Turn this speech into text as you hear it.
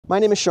My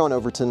name is Shaun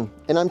Overton,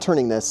 and I'm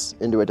turning this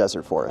into a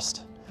desert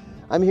forest.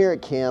 I'm here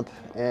at camp,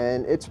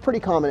 and it's pretty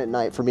common at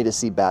night for me to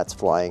see bats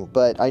flying,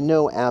 but I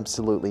know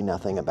absolutely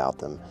nothing about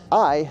them.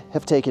 I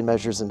have taken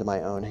measures into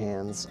my own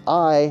hands.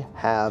 I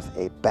have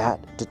a bat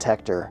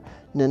detector.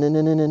 No,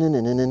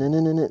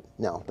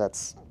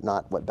 that's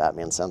not what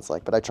Batman sounds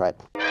like, but I tried.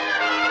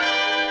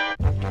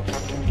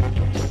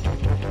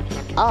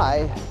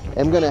 I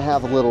am going to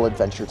have a little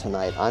adventure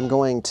tonight. I'm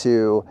going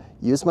to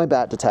use my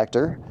bat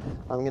detector.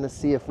 I'm going to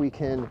see if we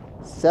can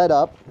set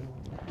up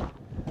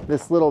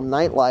this little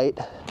night light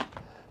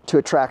to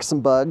attract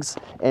some bugs,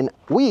 and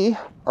we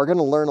are going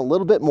to learn a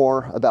little bit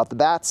more about the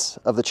bats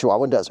of the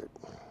Chihuahuan Desert.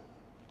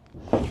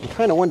 I'm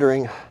kind of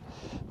wondering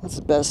what's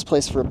the best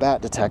place for a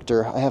bat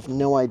detector. I have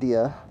no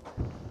idea.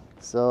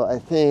 So I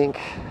think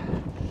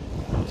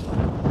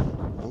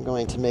I'm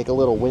going to make a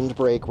little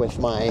windbreak with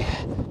my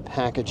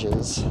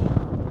packages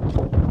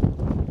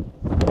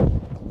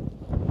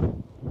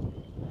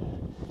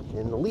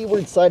in the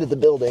leeward side of the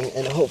building,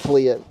 and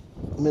hopefully it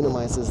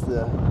minimizes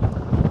the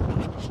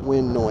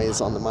wind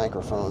noise on the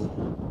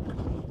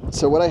microphone.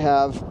 So what I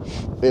have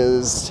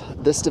is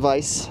this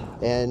device,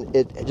 and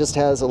it just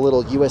has a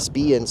little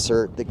USB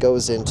insert that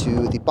goes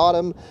into the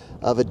bottom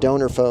of a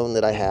donor phone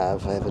that I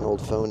have. I have an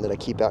old phone that I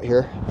keep out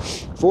here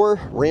for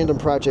random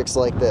projects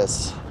like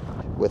this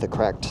with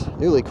a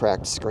newly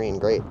cracked screen.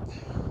 Great.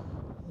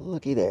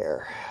 Looky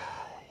there.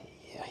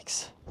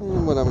 Yikes.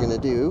 And what I'm going to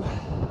do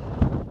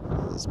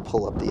is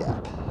pull up the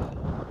app.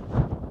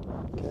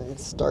 Okay,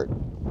 start.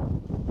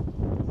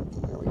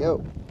 There we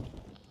go.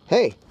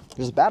 Hey,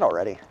 there's a bat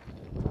already.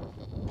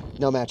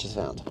 No matches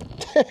found.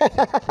 I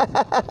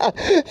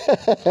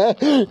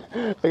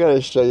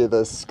gotta show you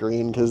this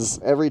screen because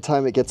every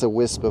time it gets a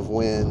wisp of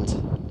wind,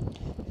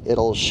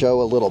 it'll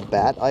show a little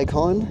bat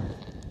icon.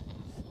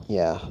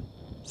 Yeah,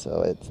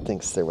 so it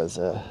thinks there was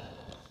a...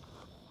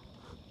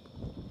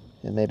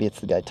 And maybe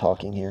it's the guy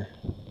talking here.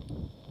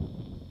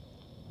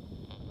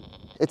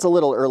 It's a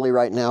little early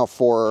right now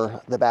for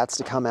the bats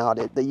to come out.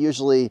 They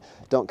usually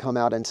don't come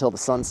out until the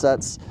sun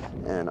sets,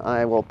 and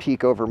I will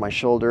peek over my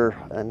shoulder,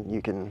 and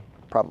you can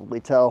probably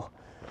tell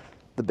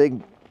the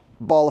big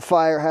ball of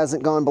fire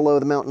hasn't gone below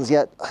the mountains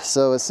yet.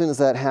 So as soon as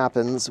that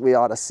happens, we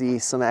ought to see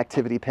some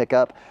activity pick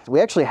up. We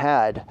actually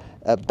had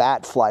a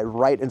bat fly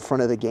right in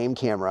front of the game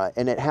camera,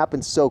 and it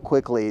happened so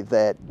quickly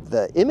that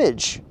the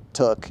image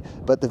took,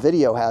 but the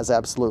video has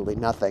absolutely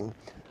nothing.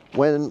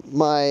 When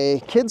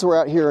my kids were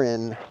out here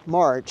in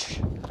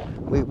March,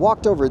 we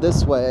walked over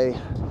this way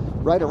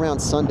right around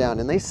sundown,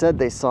 and they said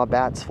they saw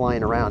bats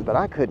flying around, but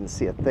I couldn't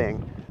see a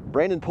thing.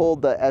 Brandon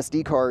pulled the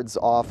SD cards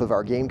off of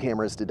our game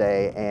cameras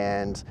today,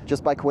 and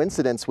just by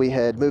coincidence, we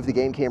had moved the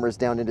game cameras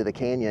down into the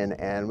canyon,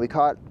 and we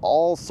caught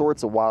all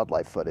sorts of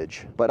wildlife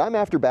footage. But I'm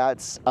after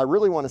bats. I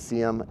really want to see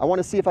them. I want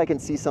to see if I can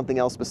see something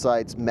else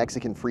besides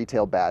Mexican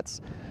free-tailed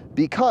bats,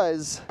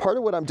 because part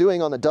of what I'm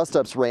doing on the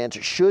DUSTUPS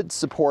ranch should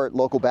support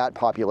local bat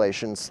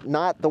populations,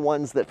 not the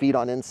ones that feed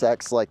on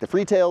insects like the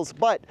freetails,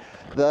 but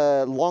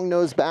the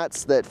long-nosed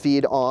bats that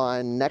feed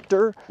on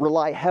nectar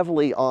rely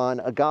heavily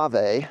on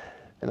agave.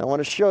 And I want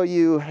to show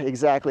you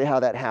exactly how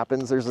that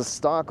happens. There's a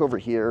stalk over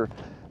here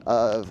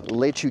of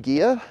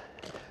lechugia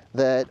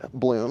that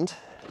bloomed.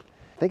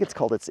 I think it's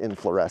called its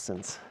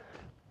inflorescence.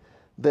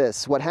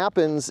 What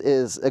happens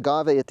is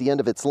agave at the end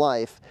of its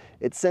life,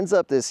 it sends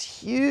up this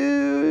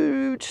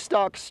huge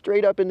stalk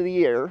straight up into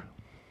the air.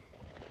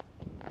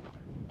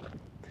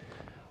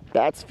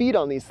 Bats feed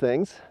on these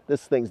things.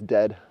 This thing's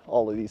dead.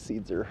 All of these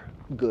seeds are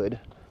good,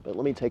 but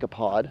let me take a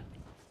pod.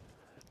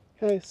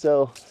 Okay,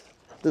 so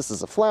this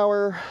is a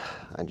flower.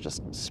 I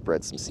just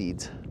spread some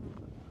seeds.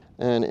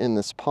 And in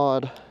this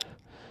pod,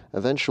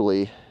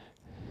 eventually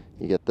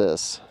you get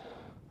this,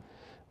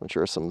 which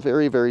are some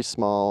very, very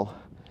small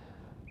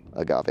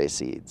agave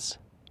seeds.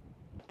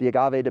 The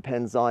agave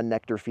depends on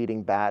nectar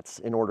feeding bats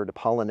in order to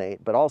pollinate,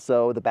 but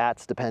also the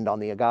bats depend on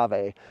the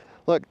agave.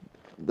 Look,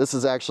 this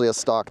is actually a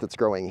stalk that's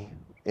growing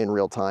in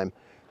real time.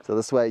 So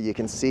this way you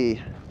can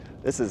see,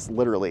 this is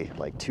literally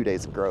like 2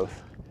 days of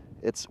growth.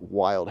 It's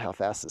wild how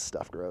fast this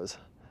stuff grows.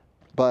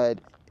 But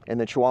in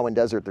the Chihuahuan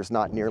Desert, there's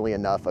not nearly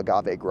enough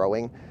agave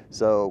growing.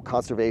 So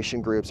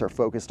conservation groups are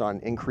focused on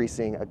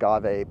increasing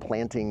agave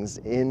plantings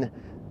in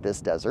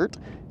this desert,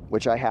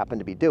 which I happen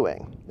to be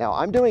doing. Now,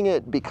 I'm doing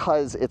it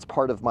because it's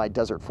part of my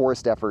desert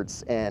forest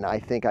efforts, and I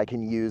think I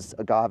can use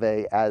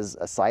agave as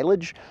a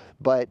silage,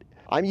 but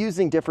I'm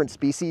using different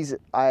species.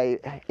 I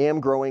am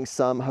growing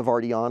some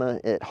Havartiana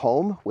at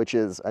home, which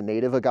is a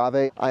native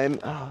agave. I'm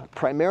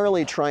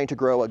primarily trying to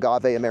grow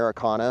Agave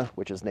americana,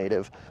 which is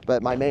native,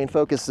 but my main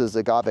focus is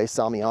Agave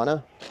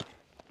salmiana.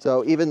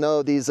 So even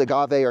though these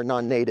agave are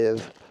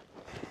non-native,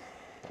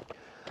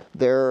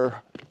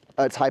 they're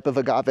a type of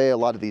agave a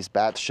lot of these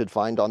bats should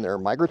find on their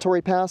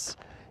migratory paths.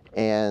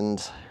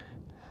 And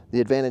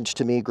the advantage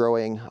to me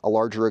growing a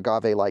larger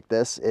agave like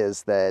this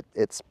is that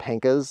its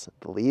pencas,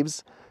 the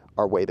leaves,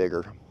 are way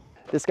bigger.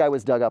 This guy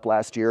was dug up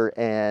last year,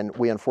 and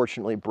we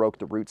unfortunately broke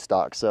the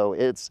rootstock. So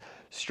it's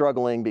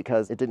struggling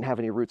because it didn't have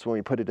any roots when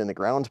we put it in the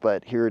ground,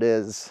 but here it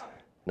is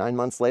 9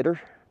 months later,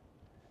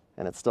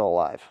 and it's still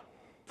alive.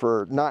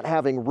 For not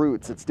having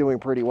roots, it's doing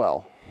pretty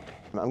well.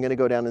 I'm gonna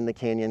go down in the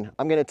canyon.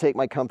 I'm gonna take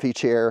my comfy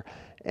chair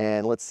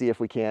and let's see if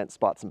we can't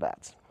spot some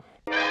bats.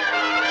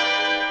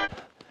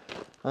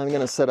 I'm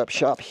gonna set up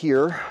shop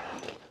here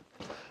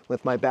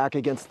with my back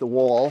against the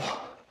wall.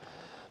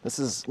 This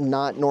is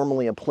not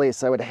normally a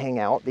place I would hang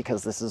out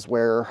because this is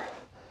where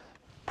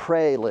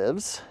prey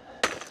lives,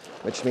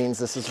 which means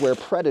this is where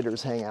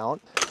predators hang out.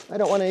 I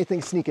don't want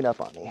anything sneaking up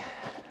on me.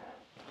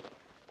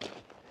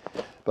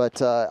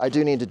 But I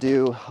do need to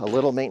do a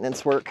little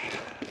maintenance work.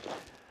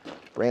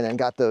 Brandon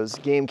got those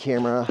game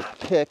camera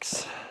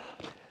pics,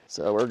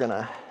 so we're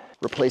gonna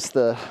replace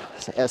the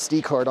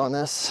SD card on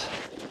this.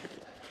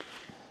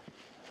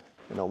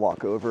 I'm gonna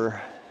walk over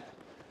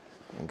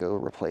and go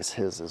replace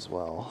his as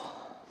well.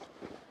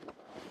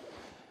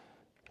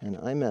 And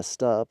I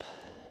messed up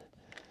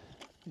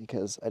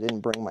because I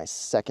didn't bring my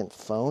second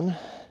phone,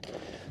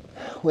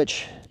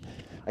 which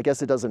I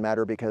guess it doesn't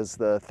matter because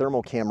the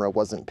thermal camera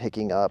wasn't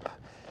picking up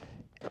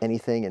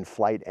anything in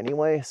flight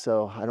anyway,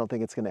 so I don't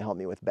think it's gonna help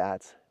me with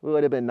bats. It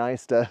would have been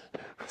nice to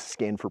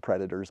scan for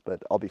predators,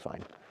 but I'll be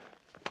fine.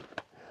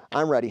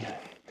 I'm ready.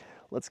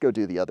 Let's go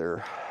do the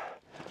other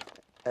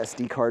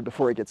SD card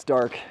before it gets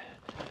dark.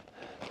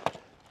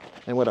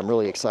 And what I'm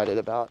really excited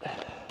about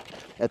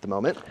at the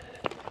moment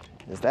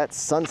is that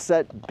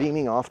sunset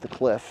beaming off the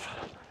cliff.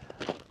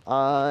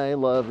 I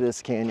love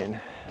this canyon.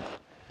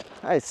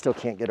 I still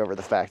can't get over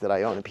the fact that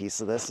I own a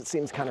piece of this. It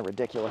seems kind of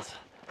ridiculous.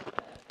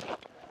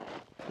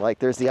 Like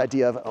there's the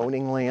idea of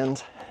owning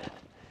land,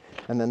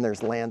 and then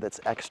there's land that's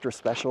extra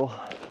special.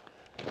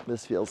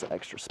 This feels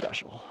extra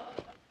special.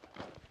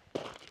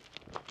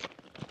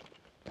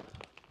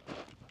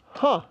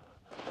 Huh.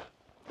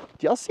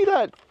 Do y'all see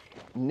that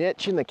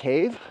niche in the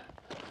cave?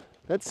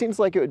 That seems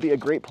like it would be a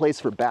great place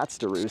for bats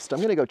to roost.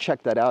 I'm gonna go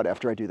check that out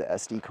after I do the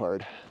SD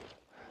card.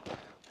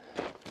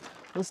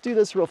 Let's do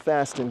this real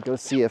fast and go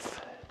see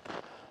if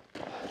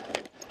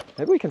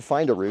maybe we can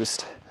find a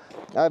roost.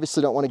 I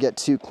obviously don't want to get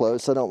too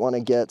close. I don't want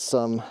to get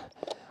some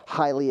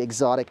highly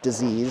exotic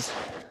disease,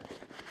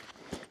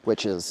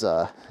 which is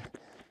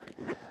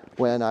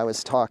when I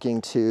was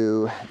talking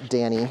to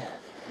Danny,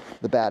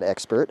 the bat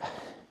expert,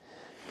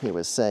 he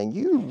was saying,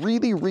 you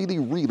really, really,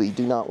 really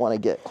do not want to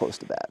get close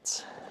to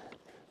bats.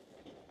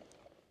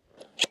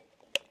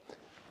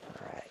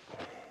 All right.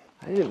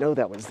 I didn't know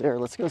that was there.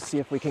 Let's go see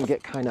if we can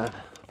get kind of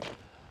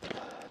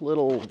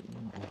little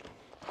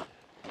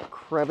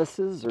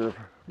crevices or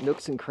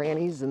nooks and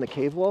crannies in the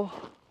cave wall.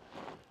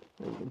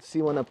 You can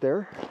see one up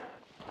there,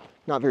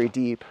 not very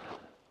deep.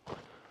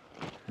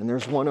 And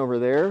there's one over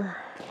there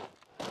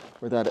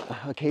where that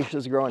acacia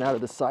is growing out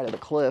of the side of the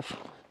cliff.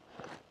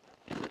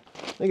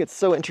 I think it's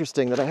so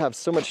interesting that I have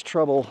so much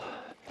trouble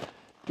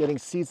getting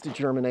seeds to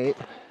germinate.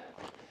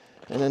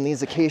 And then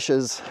these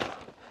acacias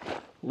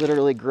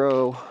literally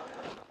grow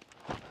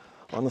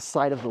on the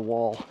side of the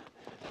wall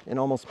in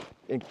almost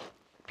in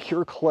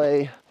pure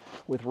clay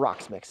with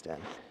rocks mixed in.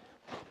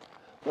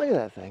 Look at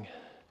that thing.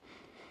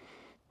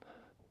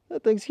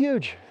 That thing's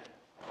huge.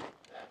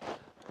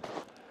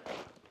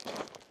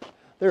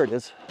 There it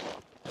is.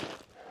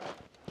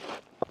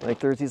 Like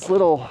there's these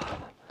little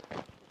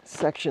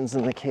sections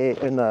in the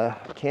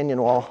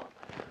canyon wall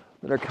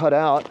that are cut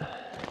out.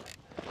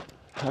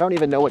 I don't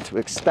even know what to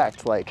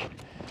expect. Like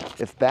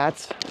if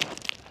bats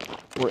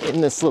were in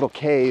this little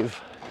cave,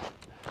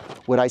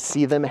 would I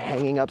see them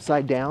hanging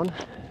upside down?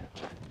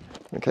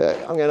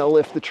 Okay, I'm gonna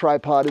lift the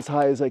tripod as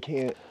high as I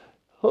can.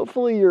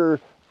 Hopefully you're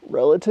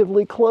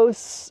relatively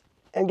close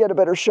and get a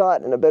better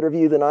shot and a better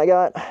view than I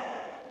got.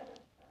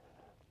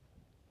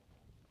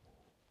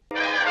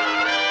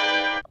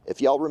 If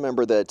y'all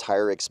remember the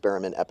tire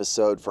experiment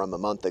episode from a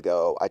month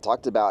ago, I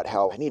talked about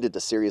how I needed to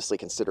seriously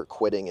consider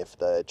quitting if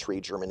the tree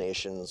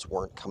germinations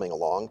weren't coming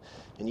along.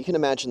 And you can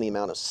imagine the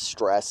amount of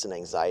stress and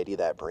anxiety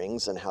that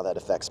brings and how that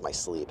affects my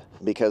sleep.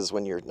 Because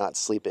when you're not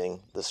sleeping,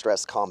 the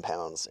stress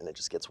compounds and it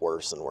just gets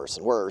worse and worse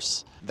and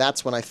worse.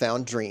 That's when I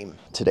found Dream,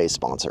 today's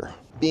sponsor.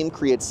 Beam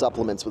creates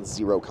supplements with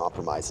zero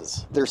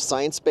compromises. They're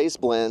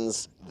science-based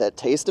blends that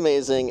taste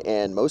amazing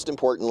and most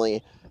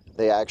importantly,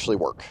 they actually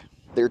work.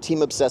 Their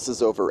team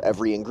obsesses over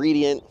every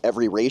ingredient,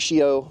 every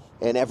ratio,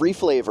 and every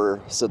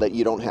flavor so that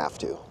you don't have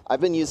to.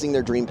 I've been using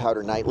their Dream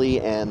powder nightly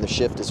and the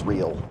shift is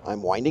real.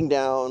 I'm winding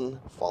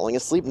down, falling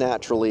asleep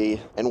naturally,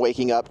 and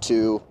waking up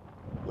to,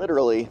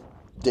 literally,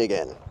 dig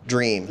in.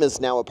 Dream is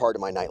now a part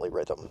of my nightly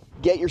rhythm.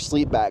 Get your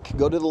sleep back.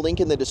 Go to the link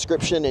in the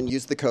description and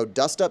use the code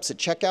DUSTUPS at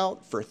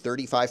checkout for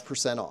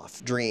 35%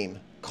 off. Dream.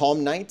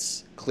 Calm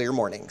nights, clear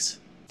mornings.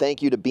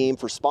 Thank you to Beam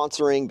for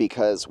sponsoring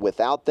because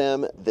without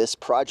them, this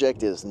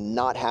project is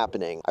not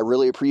happening. I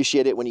really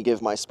appreciate it when you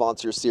give my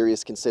sponsors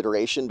serious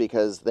consideration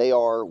because they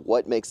are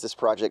what makes this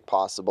project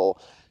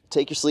possible.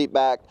 Take your sleep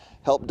back,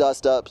 help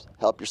DUSTUPS,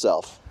 help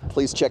yourself.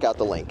 Please check out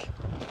the link.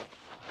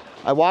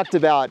 I walked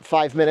about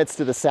 5 minutes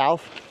to the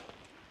south.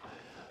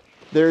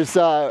 There's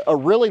a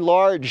really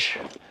large,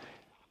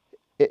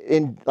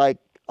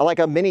 like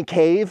a mini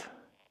cave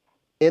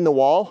in the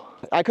wall.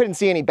 I couldn't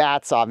see any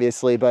bats,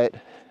 obviously, but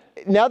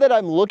now that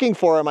I'm looking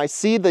for them, I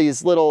see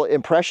these little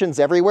impressions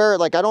everywhere.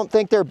 Like, I don't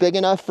think they're big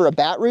enough for a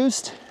bat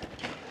roost,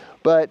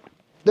 but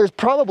there's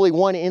probably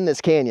one in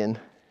this canyon.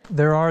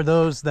 There are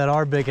those that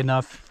are big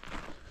enough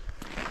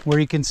where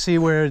you can see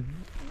where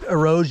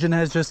erosion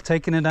has just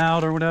taken it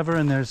out or whatever,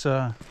 and there's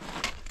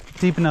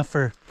deep enough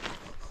for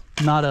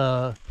not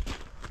a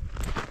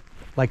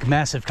like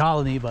massive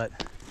colony, but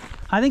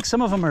I think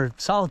some of them are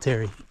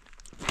solitary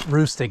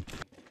roosting.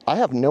 I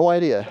have no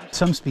idea.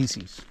 Some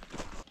species.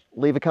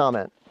 Leave a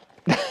comment.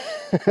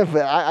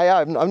 But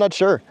I'm not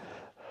sure.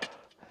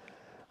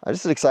 I'm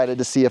just excited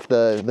to see if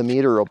the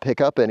meter will pick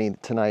up any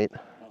tonight. Oh,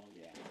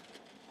 yeah.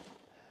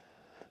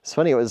 It's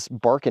funny, it was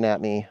barking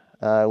at me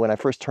when I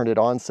first turned it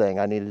on, saying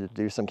I needed to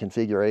do some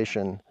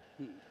configuration.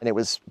 And it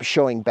was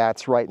showing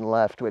bats right and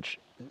left, which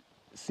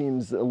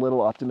seems a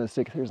little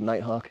optimistic. There's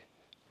Nighthawk.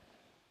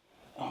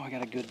 Oh, I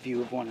got a good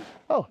view of one.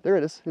 Oh, there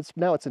it is.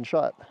 Now it's in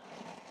shot.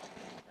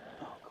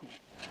 Oh, cool.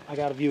 I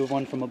got a view of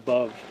one from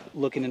above,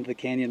 looking into the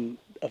canyon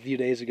a few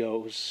days ago.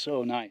 It was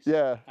so nice.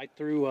 Yeah. I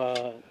threw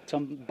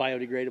some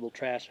biodegradable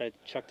trash. I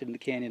chucked it in the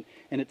canyon,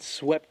 and it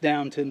swept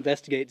down to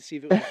investigate to see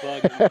if it was a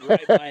bug. And it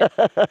went right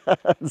by it.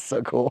 That's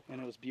so cool.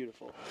 And it was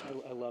beautiful.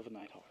 I love a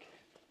nighthawk.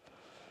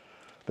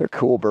 They're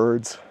cool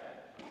birds.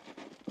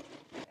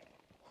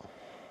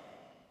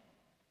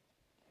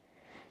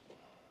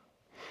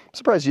 I'm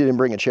surprised you didn't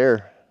bring a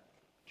chair.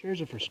 Chairs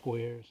are for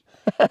squares.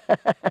 I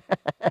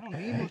don't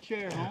need no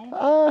chair,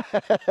 home.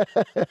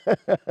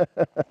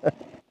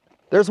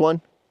 There's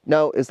one.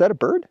 No, is that a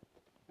bird?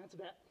 That's a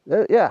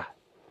bat. Yeah,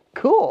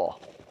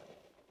 cool.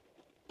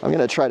 I'm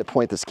gonna try to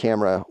point this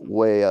camera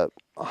way up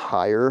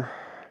higher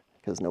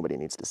because nobody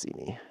needs to see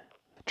me.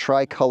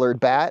 Tricolored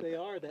bat. They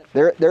are.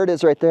 There it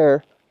is right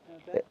there.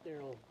 That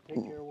there will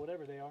take care of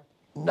whatever they are.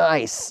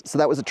 Nice. So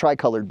that was a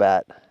tricolored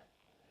bat.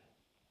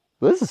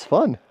 This is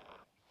fun.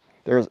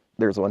 There's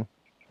one.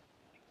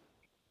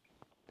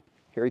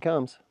 Here he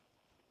comes.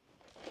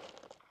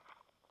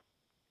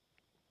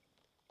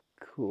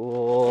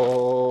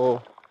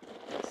 Cool.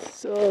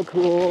 So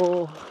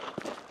cool.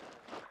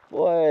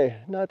 Boy,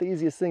 not the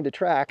easiest thing to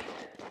track.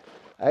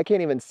 I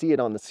can't even see it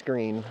on the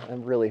screen.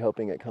 I'm really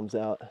hoping it comes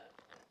out.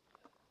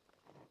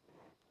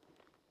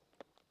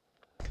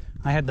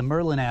 I had the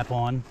Merlin app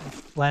on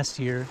last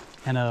year,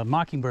 and a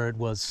mockingbird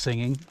was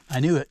singing. I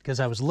knew it because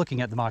I was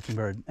looking at the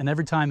mockingbird, and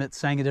every time it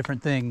sang a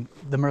different thing,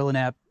 the Merlin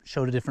app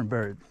showed a different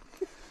bird.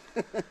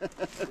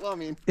 Well, I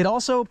mean, it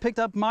also picked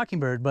up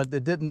mockingbird, but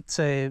it didn't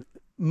say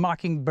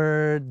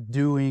mockingbird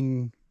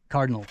doing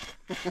cardinal.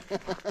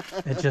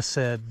 It just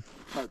said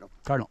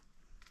cardinal.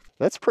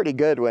 That's pretty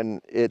good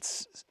when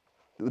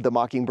the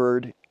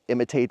mockingbird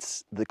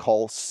imitates the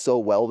call so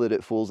well that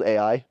it fools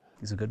AI.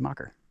 He's a good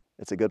mocker.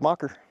 It's a good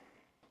mocker.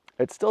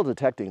 It's still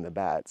detecting the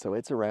bat, so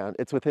it's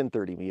within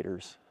 30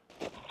 meters.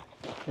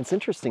 It's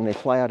interesting, they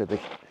fly out of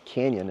the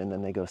canyon and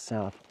then they go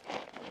south.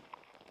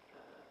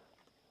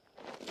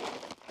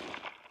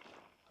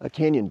 A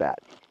canyon bat.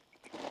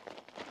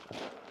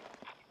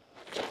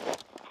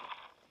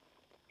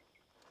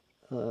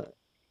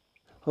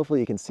 Hopefully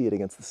you can see it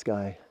against the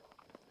sky.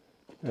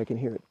 I can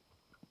hear it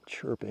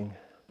chirping.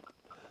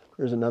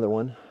 There's another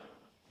one.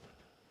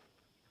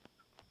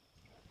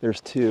 There's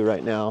two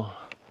right now.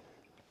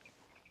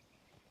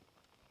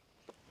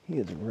 He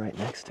is right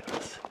next to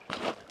us.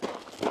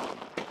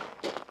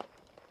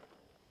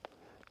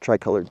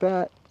 Tricolored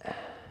bat.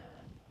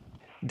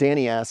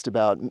 Danny asked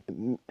about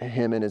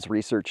him and his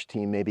research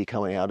team maybe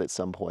coming out at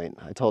some point.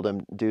 I told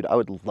him, dude, I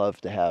would love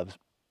to have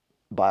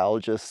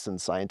biologists and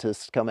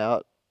scientists come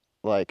out.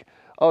 Like,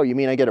 oh, you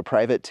mean I get a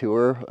private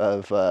tour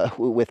of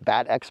with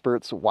bat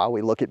experts while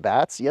we look at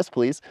bats? Yes,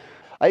 please.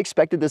 I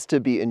expected this to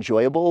be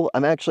enjoyable.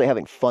 I'm actually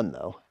having fun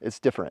though. It's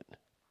different.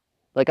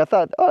 Like I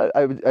thought, oh,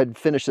 I'd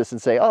finish this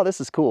and say, oh,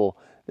 this is cool.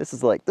 This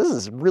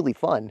is really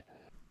fun.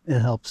 It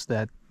helps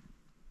that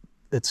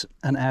it's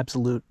an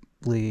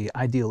absolutely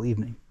ideal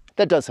evening.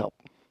 That does help.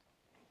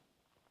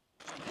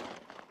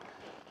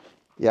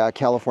 Yeah,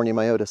 California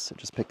myotis. I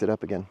just picked it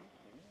up again.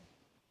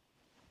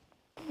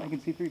 I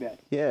can see 3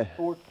 bats. Yeah.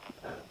 4.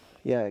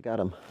 Yeah, I got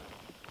them.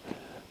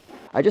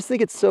 I just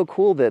think it's so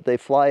cool that they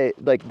fly,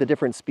 like the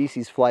different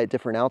species fly at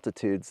different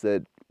altitudes,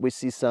 that we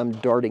see some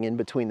darting in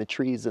between the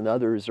trees and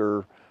others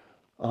are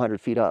 100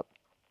 feet up.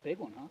 Big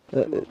one, huh?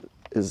 It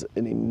is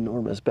an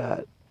enormous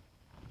bat.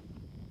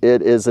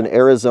 It is an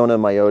Arizona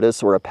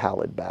myotis or a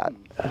pallid bat.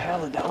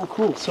 Pallid, oh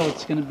cool. So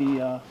it's going to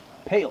be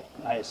pale,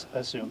 I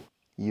assume.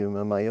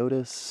 Yuma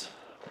myotis.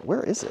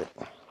 Where is it?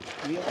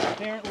 We are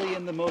apparently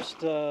in the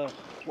most,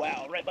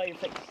 wow, right by your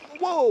face.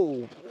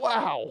 Whoa,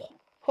 wow.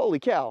 Holy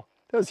cow,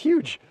 that was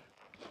huge.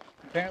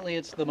 Apparently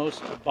it's the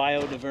most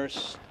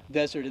biodiverse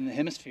desert in the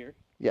hemisphere.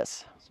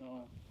 Yes. So,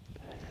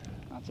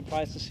 not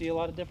surprised to see a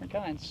lot of different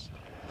kinds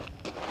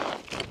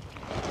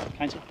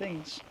of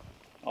things,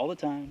 all the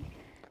time.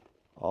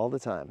 All the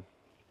time.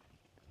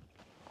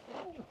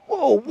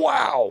 Whoa,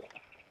 wow.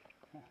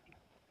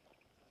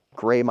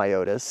 Gray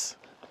myotis.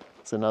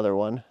 It's another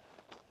one.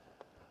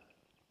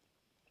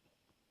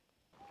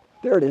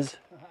 There it is.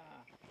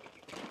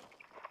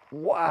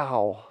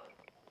 Wow.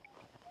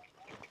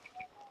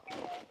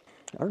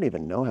 I don't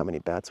even know how many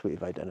bats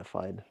we've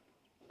identified.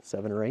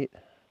 7 or 8.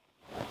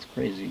 That's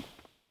crazy.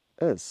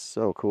 That is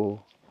so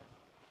cool.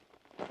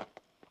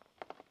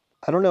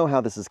 I don't know how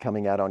this is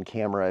coming out on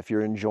camera. If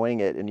you're enjoying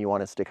it and you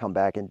want us to come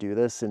back and do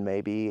this and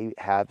maybe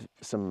have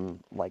some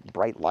like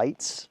bright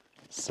lights,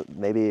 so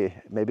maybe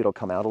it'll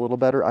come out a little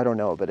better. I don't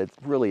know, but it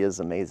really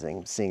is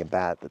amazing seeing a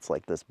bat that's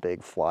like this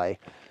big fly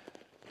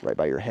right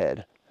by your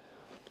head.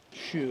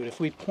 Shoot, if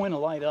we point a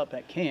light up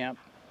at camp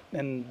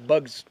and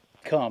bugs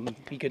come,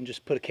 you can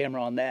just put a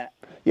camera on that.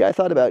 Yeah, I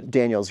thought about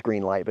Daniel's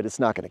green light, but it's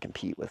not going to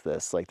compete with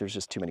this. Like, there's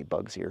just too many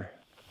bugs here.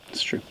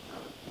 It's true.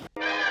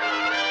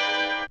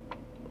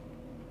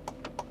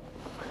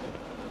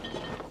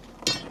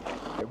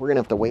 We're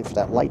gonna have to wait for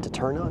that light to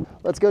turn on.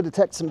 Let's go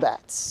detect some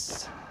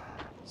bats.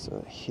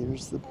 So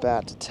here's the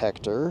bat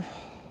detector.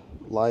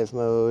 Live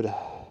mode,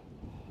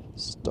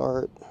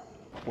 start.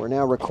 We're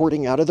now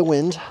recording out of the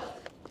wind.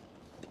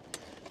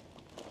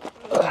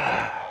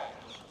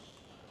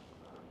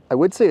 I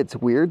would say it's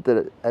weird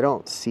that I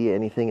don't see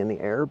anything in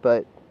the air,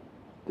 but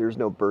there's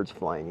no birds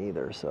flying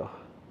either, so.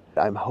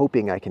 I'm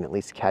hoping I can at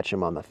least catch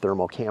them on the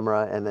thermal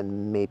camera and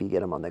then maybe get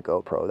them on the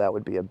GoPro. That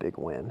would be a big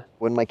win.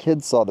 When my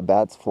kids saw the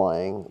bats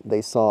flying,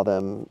 they saw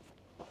them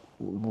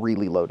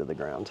really low to the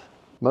ground.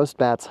 Most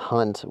bats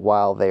hunt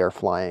while they are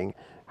flying.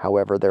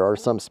 However, there are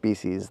some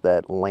species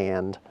that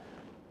land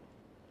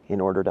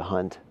in order to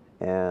hunt,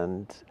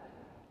 and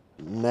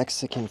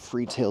Mexican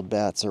free-tailed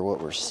bats are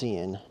what we're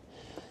seeing.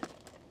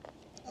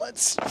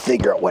 Let's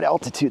figure out what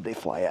altitude they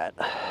fly at.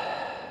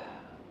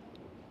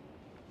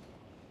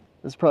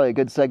 This is probably a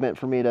good segment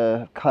for me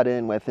to cut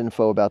in with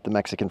info about the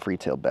Mexican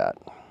free-tailed bat.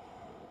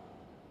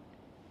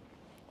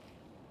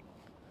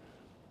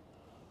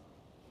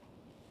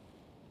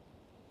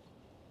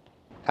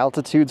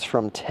 Altitudes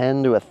from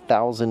 10 to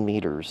 1,000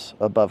 meters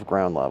above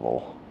ground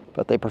level.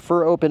 But they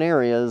prefer open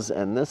areas,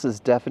 and this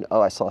is definitely...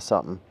 Oh, I saw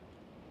something.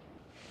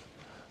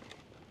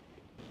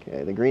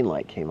 Okay, the green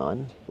light came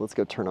on. Let's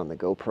go turn on the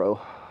GoPro.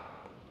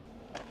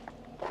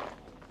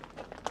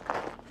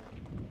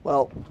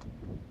 Well,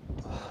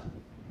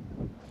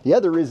 the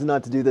other reason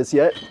not to do this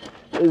yet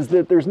is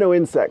that there's no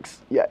insects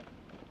yet.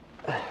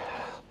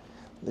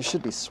 They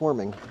should be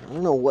swarming. I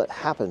don't know what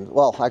happened.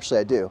 Well, actually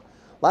I do.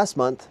 Last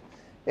month,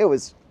 it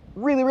was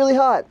really, really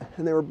hot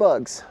and there were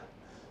bugs.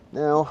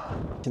 Now,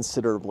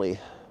 considerably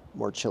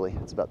more chilly.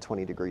 It's about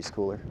 20 degrees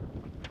cooler.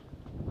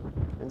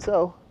 And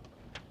so,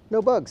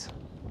 no bugs.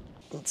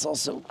 Let's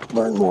also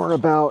learn more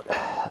about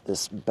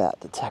this bat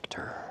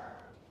detector.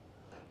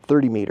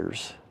 30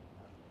 meters,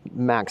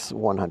 max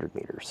 100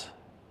 meters.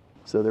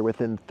 So they're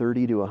within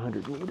 30 to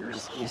 100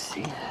 meters. Let me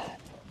see.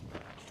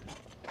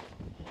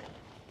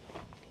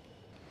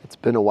 It's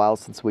been a while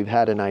since we've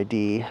had an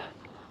ID.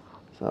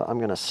 So I'm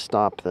gonna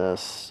stop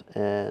this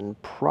and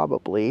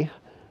probably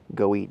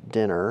go eat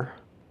dinner,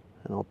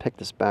 and I'll pick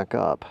this back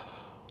up.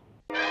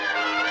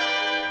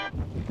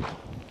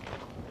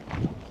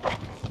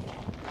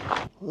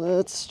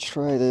 Let's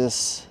try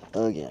this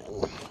again.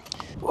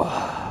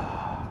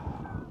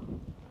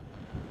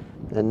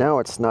 And now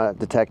it's not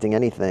detecting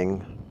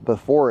anything.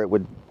 Before it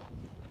would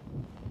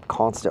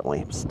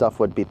constantly, stuff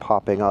would be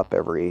popping up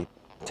every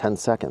 10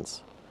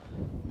 seconds.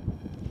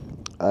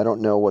 I don't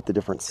know what the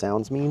different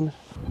sounds mean.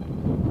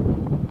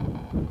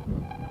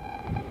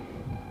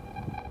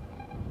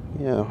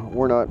 Yeah,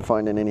 we're not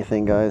finding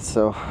anything, guys,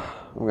 so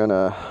I'm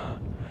gonna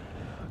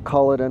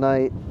call it a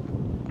night.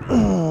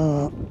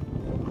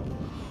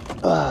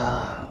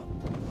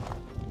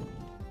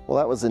 Well,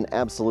 that was an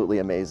absolutely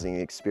amazing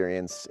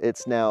experience.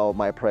 It's now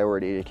my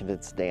priority to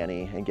convince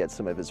Danny and get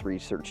some of his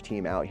research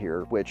team out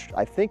here, which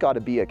I think ought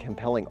to be a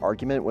compelling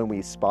argument when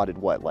we spotted,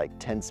 what, like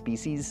 10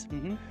 species?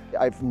 Mm-hmm.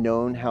 I've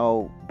known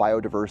how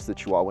biodiverse the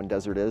Chihuahuan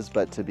Desert is,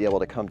 but to be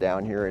able to come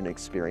down here and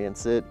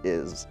experience it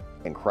is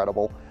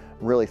incredible.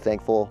 I'm really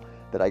thankful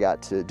that I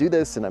got to do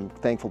this, and I'm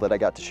thankful that I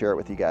got to share it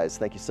with you guys.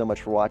 Thank you so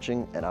much for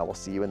watching, and I will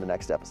see you in the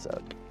next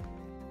episode.